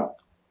wonder,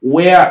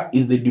 where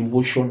is the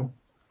devotion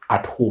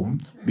at home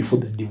before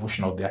the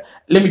devotion out there?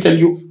 Let me tell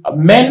you,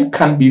 men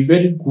can be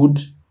very good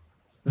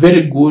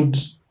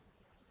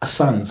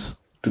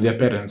sons to their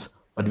parents,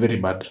 but very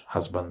bad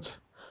husbands.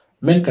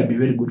 Men can be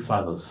very good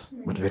fathers,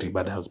 but very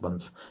bad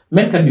husbands.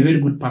 Men can be very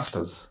good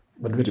pastors,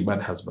 but very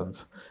bad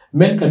husbands.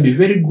 Men can be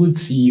very good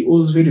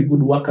CEOs, very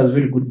good workers,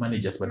 very good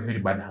managers, but very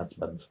bad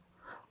husbands.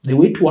 The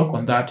way to work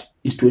on that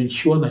is to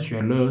ensure that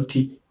your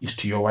loyalty is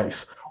to your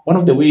wife. One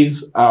of the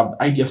ways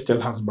I just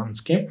tell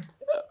husbands, okay,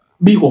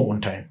 be home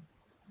on time.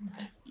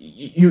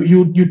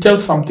 You tell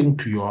something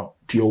to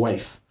your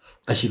wife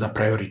that she's a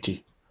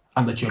priority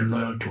and that you're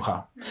loyal to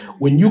her.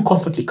 When you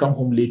constantly come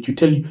home late,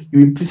 you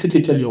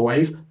implicitly tell your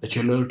wife that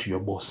you're loyal to your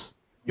boss.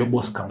 Your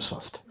boss comes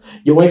first.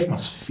 Your wife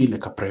must feel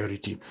like a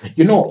priority.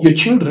 You know, your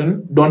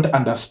children don't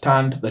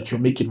understand that you're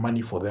making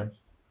money for them.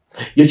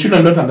 Your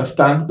children don't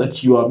understand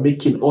that you are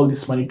making all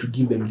this money to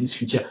give them this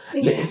future.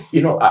 Yeah.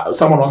 You know,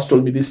 someone once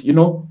told me this, you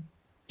know,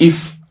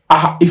 if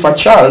a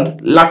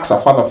child lacks a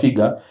father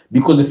figure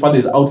because the father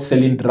is out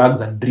selling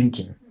drugs and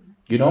drinking,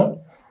 you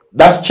know,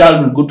 that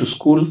child will go to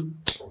school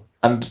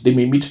and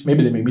maybe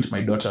they may meet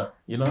my daughter,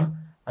 you know,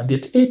 and they're,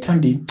 "Hey,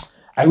 Tandy,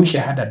 I wish I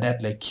had a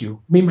dad like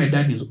you. My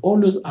dad is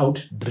always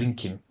out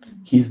drinking.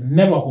 He's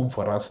never home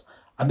for us."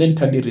 And then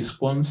Tandy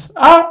responds,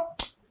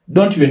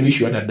 "Don't even wish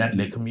you had a dad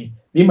like me.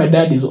 My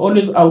dad is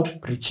always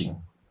out preaching."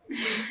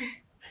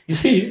 You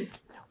see,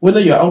 whether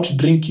you're out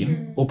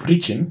drinking or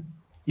preaching,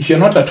 if you're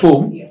not at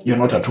home, you're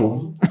not at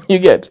home. You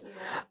get?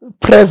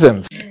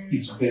 Presence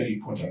is very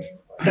important.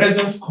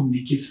 Presence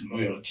communicates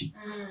loyalty.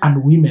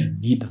 And women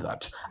need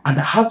that. And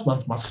the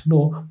husbands must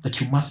know that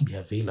you must be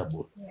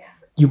available. Yeah.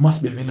 You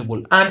must be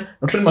available. And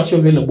not only must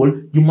you be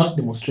available, you must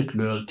demonstrate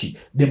loyalty.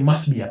 There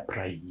must be a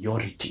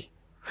priority.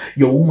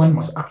 Your woman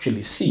must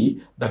actually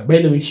see that,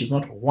 by the way, she's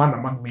not one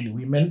among many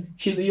women.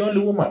 She's the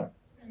only woman.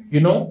 You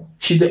know?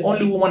 She's the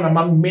only woman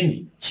among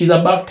many. She's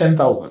above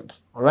 10,000.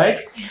 All right,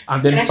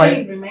 and then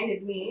actually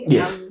reminded me,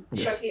 yes.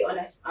 shortly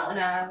on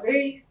a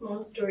very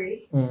small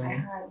story I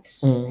had.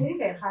 I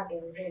think I had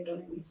or read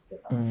on a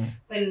newspaper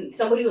when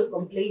somebody was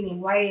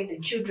complaining why the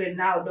children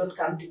now don't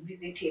come to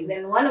visit him.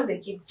 Then one of the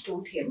kids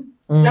told him,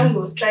 now he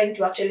was trying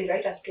to actually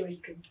write a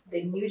story to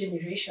the new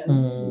generation,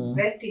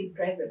 invest in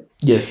presence.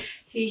 Yes.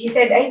 He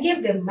said, "I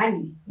gave them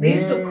money. They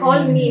used to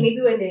call me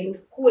maybe when they're in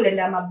school and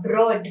I'm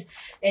abroad,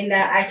 and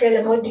I tell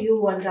them, what do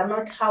you want? I'm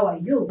not, how are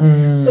you?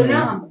 So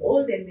now I'm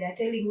old and they're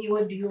telling me,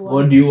 what do you want?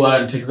 What do you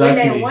want?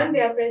 Exactly. When I want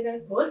their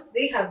presence most,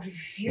 they have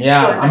refused.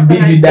 Yeah, I'm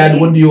busy, Dad.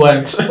 What do you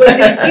want? When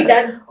they see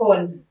Dad's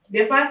call,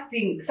 the first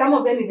thing, some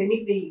of them, even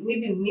if they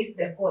maybe miss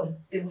the call,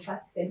 they will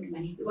first send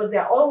money because they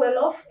are all well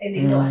off and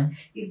they know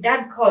if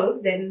dad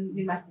calls, then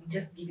we must be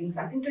just giving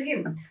something to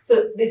him.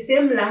 So the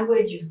same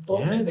language you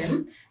spoke to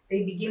them,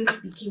 they begin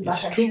speaking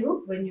back at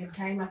you when your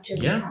time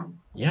actually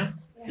comes. Yeah.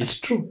 It's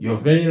true. You're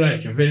very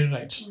right. You're very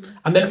right.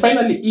 And then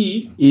finally,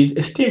 E is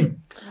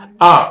esteem.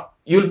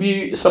 You'll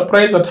be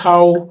surprised at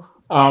how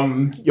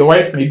your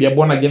wife may be a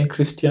born-again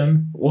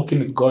Christian, walking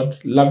with God,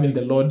 loving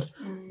the Lord,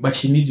 but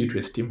she needs you to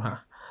esteem her.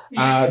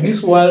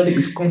 This world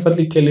is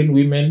constantly telling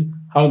women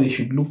how they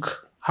should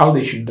look, how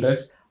they should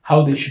dress,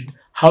 how they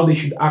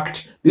should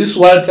act. This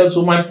world tells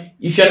women,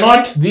 if you're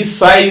not this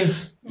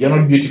size, you're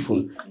not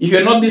beautiful. If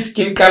you're not this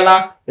skin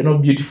color, you're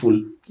not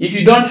beautiful. If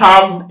you don't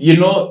have,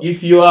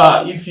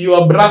 if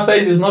your bra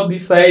size is not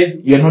this size,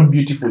 you're not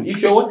beautiful.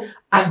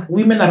 And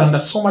women are under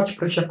so much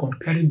pressure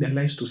comparing their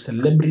lives to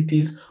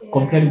celebrities,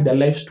 comparing their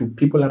lives to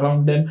people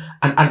around them,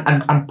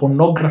 and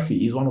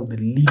pornography is one of the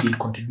leading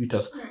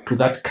contributors to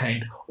that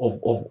kind of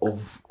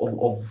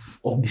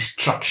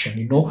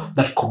destruction,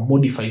 that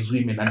commodifies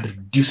women and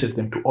reduces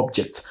them to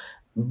objects.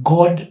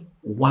 God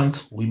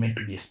wants women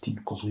to be esteemed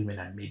because women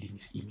are made in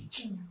his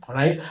image. All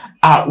right.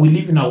 We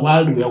live in a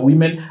world where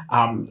women,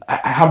 I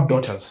have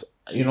daughters,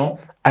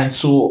 and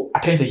so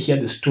at times I hear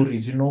the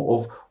stories,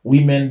 of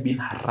women being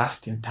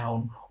harassed in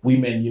town.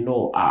 Women,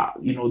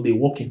 they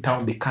walk in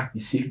town, they can't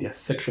be safe, they're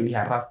sexually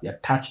harassed, they're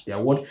touched, they're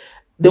what.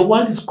 The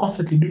world is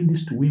constantly doing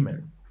this to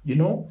women.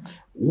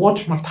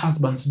 What must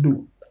husbands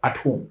do at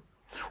home?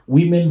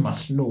 Women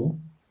must know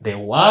the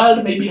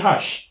world may be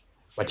harsh,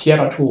 but here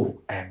at home,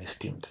 I am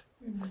esteemed.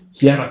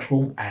 Here at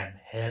home, I am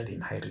held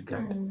in high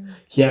regard.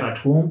 Here at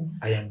home,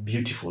 I am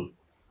beautiful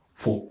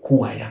for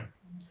who I am.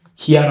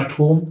 Here at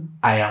home,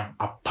 I am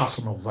a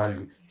person of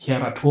value. Here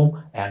at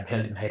home, I am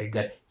held in high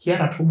regard. Here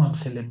at home, I'm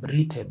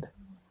celebrated.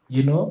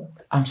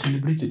 I'm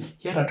celebrated.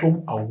 Here at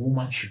home, a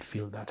woman should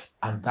feel that.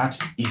 And that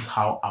is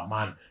how a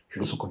man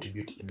should also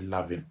contribute in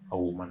loving a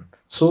woman.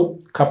 So,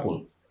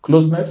 couple,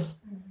 closeness,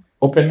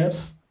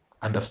 openness,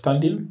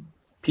 understanding,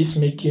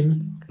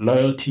 peacemaking,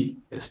 loyalty,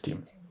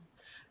 esteem.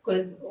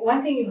 Because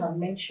one thing you have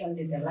mentioned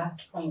in the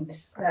last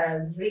point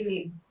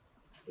really,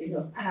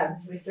 I have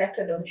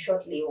reflected on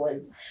shortly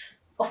was,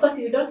 of course, if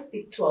you don't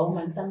speak to a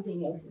woman,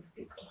 something else will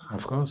speak to her.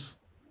 Of course.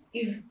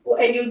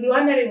 And you'll be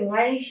wondering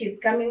why she's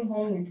coming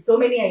home with so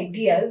many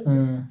ideas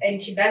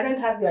and she doesn't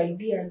have your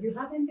ideas. You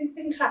haven't been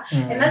speaking to her.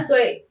 And that's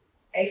why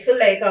I feel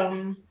like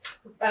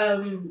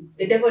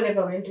the devil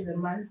never went to the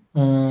man.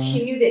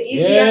 He knew the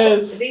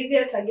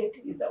easier target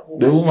is a woman.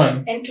 The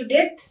woman. And to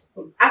date,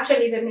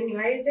 actually, the many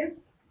marriages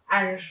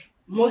are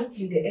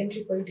mostly the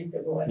entry point is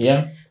the woman.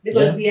 Yeah.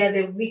 Because we are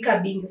the weaker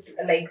beings,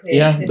 like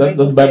that's what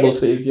the Bible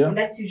says. Yeah. And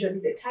that's usually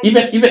the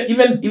target.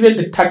 Even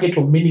the target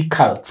of many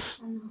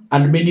cults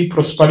and many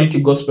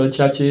prosperity gospel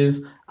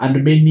churches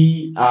and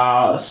many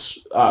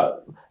just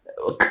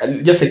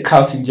a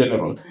cult in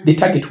general, they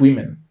target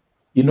women.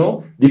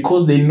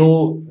 Because they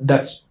know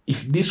that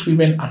if these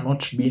women are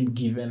not being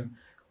given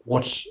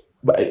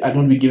I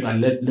don't be given a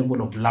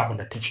level of love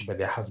and attention by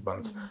their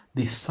husbands,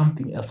 there's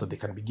something else that they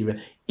can be given.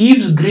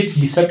 Eve's great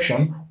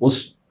deception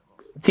was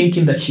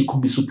thinking that she could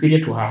be superior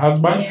to her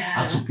husband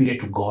and superior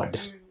to God.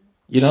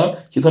 She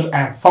thought, I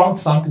have found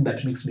something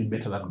that makes me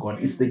better than God.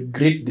 It's the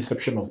great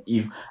deception of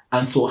Eve.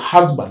 And so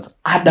husbands,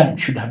 Adam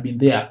should have been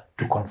there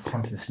to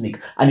confront the snake.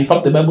 And in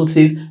fact, the Bible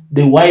says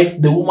the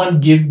woman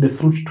gave the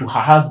fruit to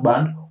her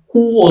husband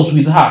who was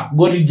with her.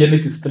 Go read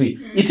Genesis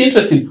 3. It's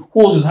interesting. Who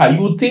was with her?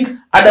 You would think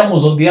Adam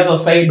was on the other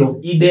side of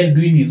Eden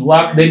doing his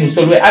work. Then he was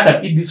told, well,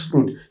 Adam, eat this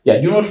fruit. Yeah,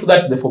 do you not feel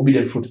that's the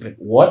forbidden fruit? Like,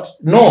 what?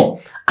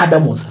 No.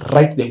 Adam was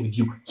right there with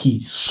you.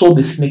 He saw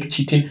the snake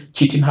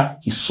cheating her.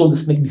 He saw the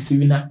snake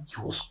deceiving her. He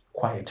was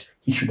quiet.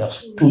 He should have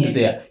stood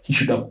there. He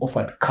should have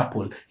offered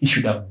couple. He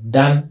should have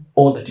done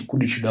all that he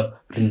could. He should have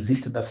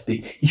resisted that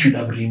snake. He should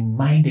have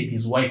reminded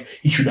his wife.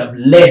 He should have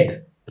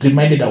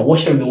reminded her,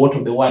 washed her with the water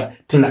of the word,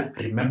 tell her,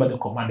 remember the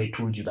command I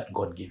told you that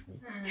God gave me.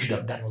 He should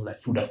have done all that.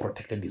 He would have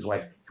protected his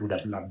wife. He would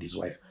have loved his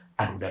wife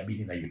and would have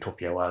been in a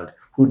utopia world.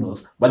 Who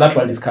knows? But that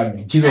world is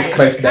coming. Jesus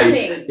Christ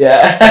died.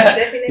 Yeah.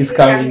 It's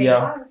coming.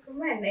 Yeah. Oh, so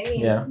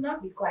man,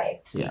 not be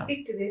quiet.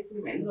 Speak to these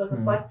women because,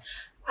 of course,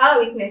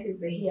 our weakness is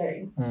the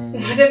hearing.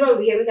 Whatever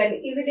we hear, we can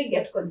easily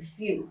get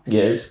confused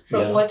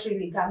from what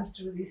really comes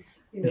through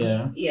this,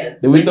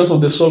 ears. The windows of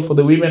the soul for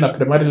the women are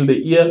primarily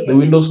the ear. The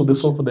windows of the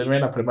soul for the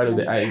men are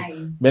primarily the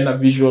eyes. Men are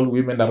visual,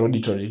 women are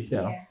auditory.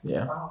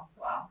 Yeah.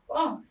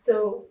 Wow.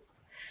 So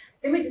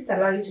let me just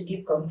allow you to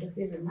give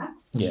conclusive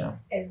remarks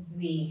as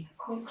we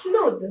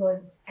conclude,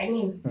 because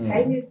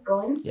time is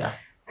gone. Yeah.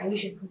 And we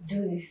should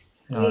do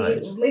this.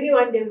 Maybe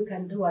one day we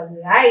can do a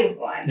live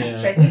one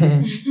actually.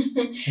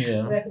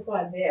 Where people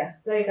are there.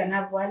 So you can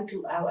have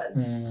 1-2 hours.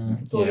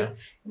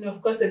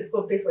 Of course, when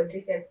people pay for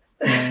tickets,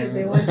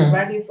 they want to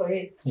value for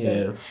it.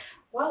 So.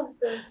 Wow.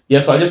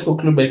 So I'll just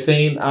conclude by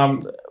saying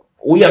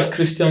we as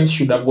Christians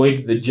should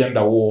avoid the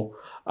gender war.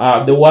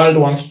 The world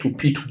wants to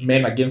pit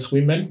men against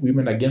women,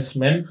 women against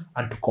men,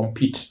 and to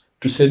compete.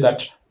 to say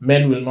that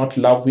men will not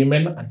love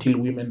women until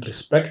women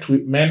respect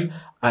men,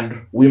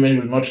 and women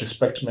will not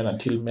respect men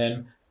until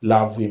men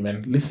love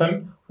women.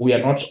 Listen, we are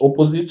not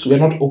opposites. We are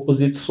not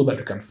opposites so that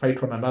we can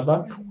fight one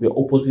another. We are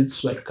opposites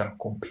so that we can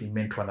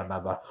complement one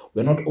another.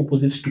 We are not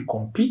opposites to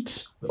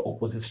compete. We are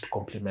opposites to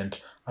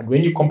complement. And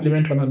when you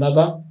complement one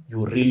another,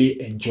 you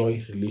really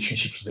enjoy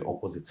relationships with the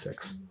opposite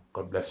sex.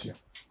 God bless you.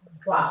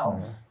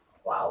 Wow.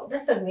 Wow,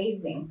 that's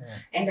amazing.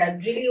 And I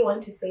really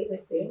want to say the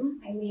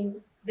same. I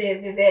mean,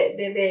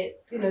 the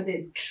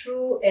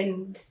true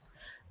and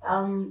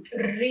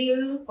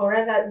real, or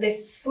rather the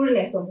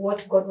fullness of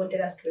what God wanted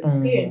us to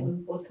experience was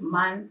both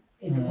man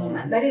and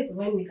woman. That is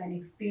when we can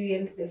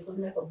experience the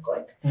fullness of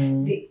God,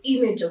 the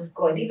image of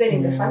God, even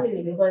in the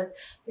family, because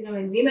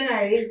when women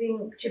are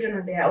raising children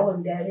on their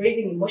own, they are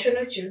raising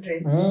emotional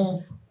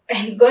children.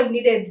 And God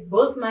needed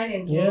both man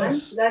and woman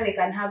so that they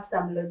can have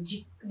some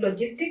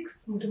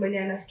logistics, beyond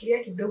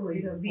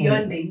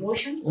the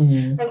emotions,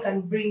 and can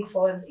bring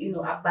forth,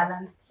 a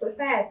balanced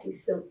society.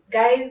 So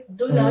guys,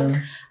 do not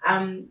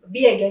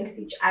be against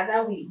each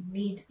other. We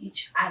need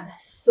each other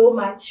so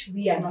much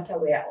we are not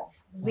aware of.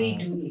 We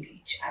do need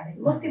each other.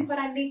 Most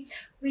importantly,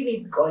 we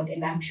need God,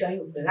 and I'm sure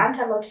you've learned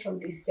a lot from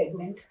this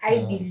segment. I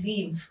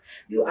believe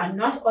you are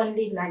not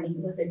only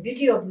learning, because the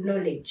beauty of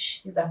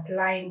knowledge is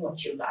applying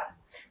what you learn.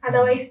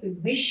 Otherwise, we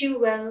wish you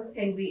well,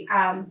 and we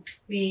are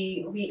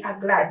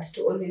glad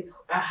to always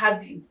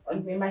have you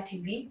on Wema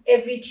TV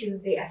every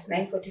Tuesday at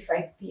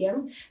 9:45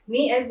 p.m.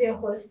 Me as your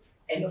host,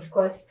 and of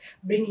course,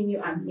 bringing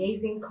you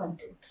amazing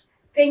content.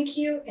 Thank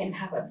you, and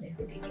have a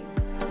blessed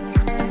evening.